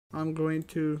I'm going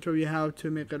to show you how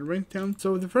to make a ringtone.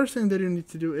 So the first thing that you need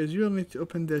to do is you'll need to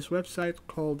open this website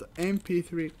called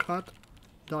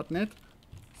mp3cut.net.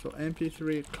 So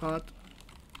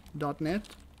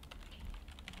mp3cut.net.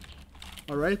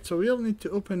 Alright, so you'll need to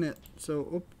open it.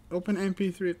 So open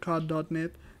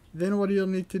mp3cut.net. Then what you'll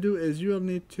need to do is you'll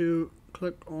need to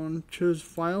click on choose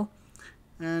file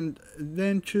and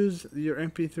then choose your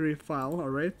mp3 file.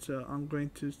 Alright, so I'm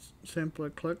going to simply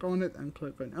click on it and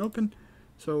click on open.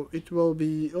 So it will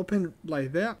be open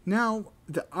like that. Now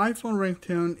the iPhone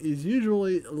ringtone is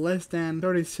usually less than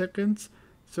 30 seconds,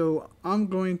 so I'm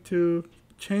going to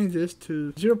change this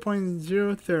to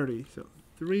 0.030. So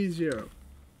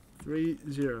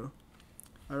 30.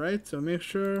 Alright, so make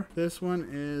sure this one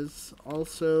is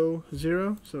also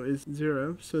 0, so it's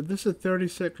 0. So this is 30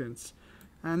 seconds.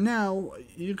 And now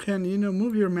you can,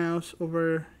 move your mouse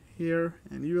over here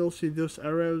and you will see those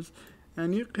arrows,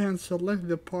 and you can select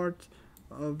the part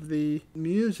of the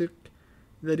music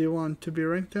that you want to be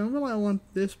ringtone. Well, I want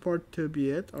this part to be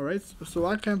it. Alright, so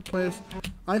I can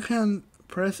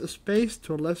press a space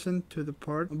to listen to the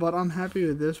part, but I'm happy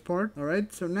with this part.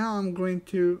 Alright, so now I'm going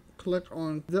to click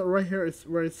on that right here. It's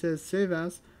where it says save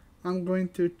as. I'm going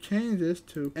to change this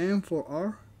to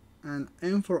M4R, and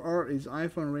M4R is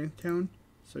iPhone ringtone.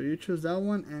 So you choose that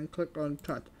one and click on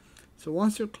cut. So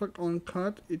once you click on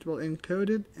cut, it will encode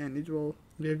it and it will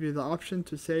give you the option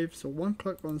to save. So one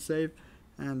click on save,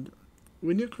 and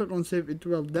when you click on save, it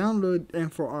will download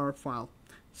M4R file.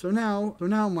 So now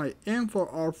my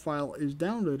M4R file is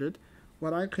downloaded.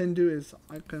 What I can do is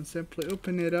I can simply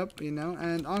open it up,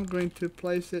 and I'm going to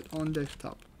place it on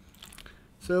desktop.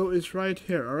 So it's right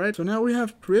here. Alright, so now we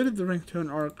have created the ringtone on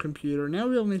our computer. Now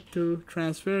we'll need to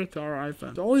transfer it to our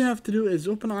iPhone. So all you have to do is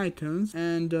open iTunes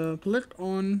and click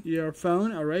on your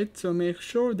phone. Alright, so make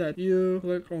sure that you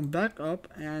click on backup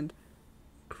and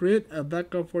create a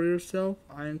backup for yourself.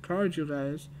 I encourage you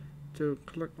guys to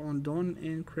click on don't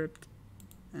encrypt,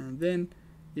 and then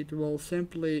it will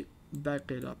simply back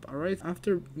it up. Alright,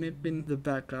 after making the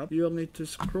backup, you'll need to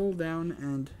scroll down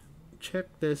and check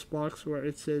this box where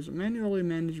it says manually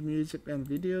manage music and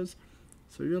videos.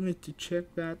 So you'll need to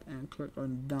check that and click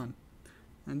on done.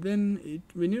 And then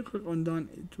when you click on done,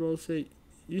 it will say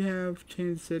you have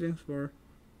changed settings for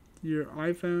your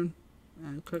iPhone,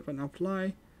 and click on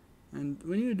apply. And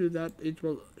when you do that, it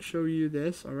will show you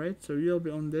this. Alright, so you'll be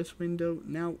on this window.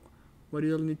 Now what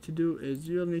you'll need to do is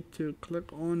you'll need to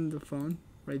click on the phone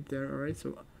right there. Alright,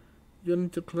 so you'll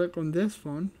need to click on this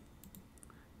phone.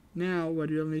 Now what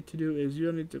you'll need to do is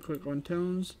you'll need to click on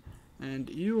tones, and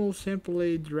you will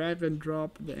simply drag and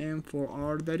drop the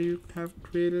M4R that you have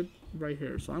created right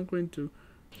here. So I'm going to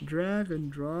drag and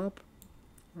drop.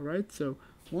 Alright, so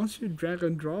once you drag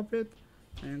and drop it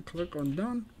and click on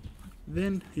done,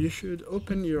 then you should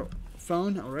open your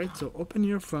phone. Alright, so open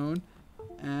your phone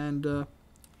and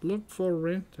look for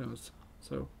ringtones.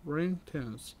 So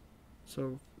ringtones.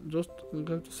 So just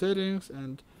go to settings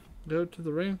and go to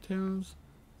the ringtones.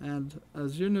 And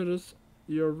as you notice,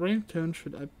 your ringtone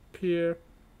should appear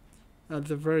at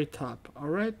the very top.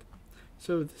 Alright,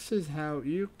 so this is how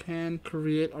you can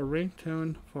create a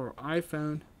ringtone for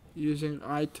iPhone using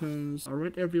iTunes.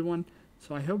 Alright everyone,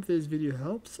 so I hope this video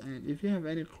helps, and if you have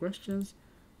any questions,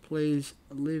 please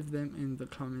leave them in the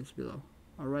comments below.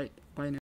 Alright, bye now.